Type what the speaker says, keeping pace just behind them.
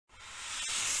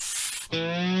Hi,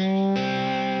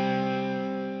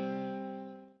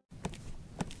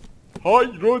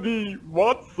 Roudy,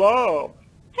 what's up?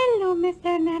 Hello,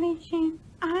 Mr. Narration.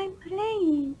 I'm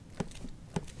playing.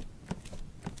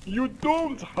 You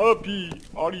don't happy?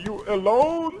 Are you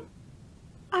alone?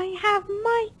 I have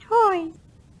my toys.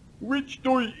 Which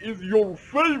toy is your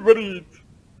favorite?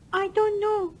 I don't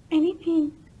know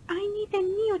anything. I need a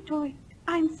new toy.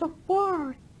 I'm so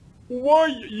bored. Why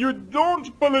you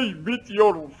don't play with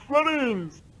your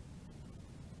friends?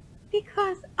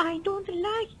 Because I don't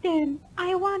like them.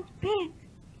 I want pet.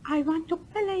 I want to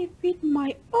play with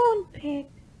my own pet.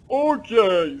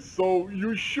 Okay, so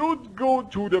you should go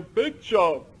to the pet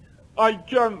shop. I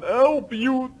can help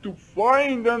you to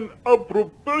find an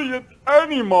appropriate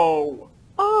animal.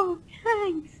 Oh,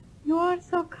 thanks. You are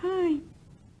so kind.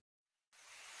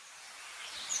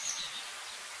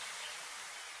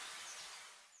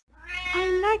 I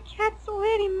like cats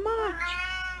very much.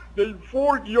 They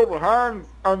fork your hands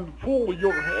and pull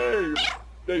your hair.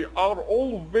 They are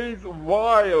always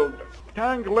wild,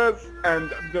 thankless, and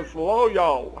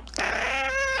disloyal.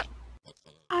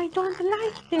 I don't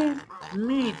like them.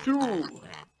 Me too.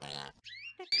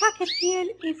 The cockatiel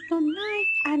is so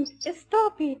nice and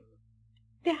stupid.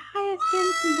 The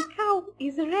hyacinth cow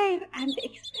is rare and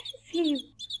expensive.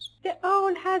 The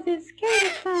owl has a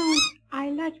scary sound. I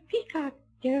like peacock.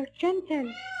 They're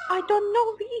gentle. I don't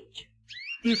know which.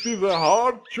 This is a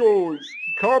hard choice.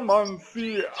 Come and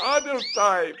see other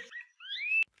types.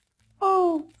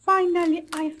 Oh, finally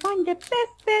I found the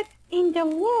best pet in the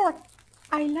world.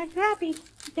 I like rabbits.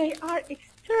 They are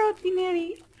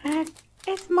extraordinary and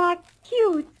smart,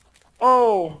 cute.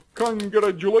 Oh,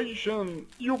 congratulations.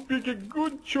 You pick a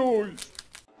good choice.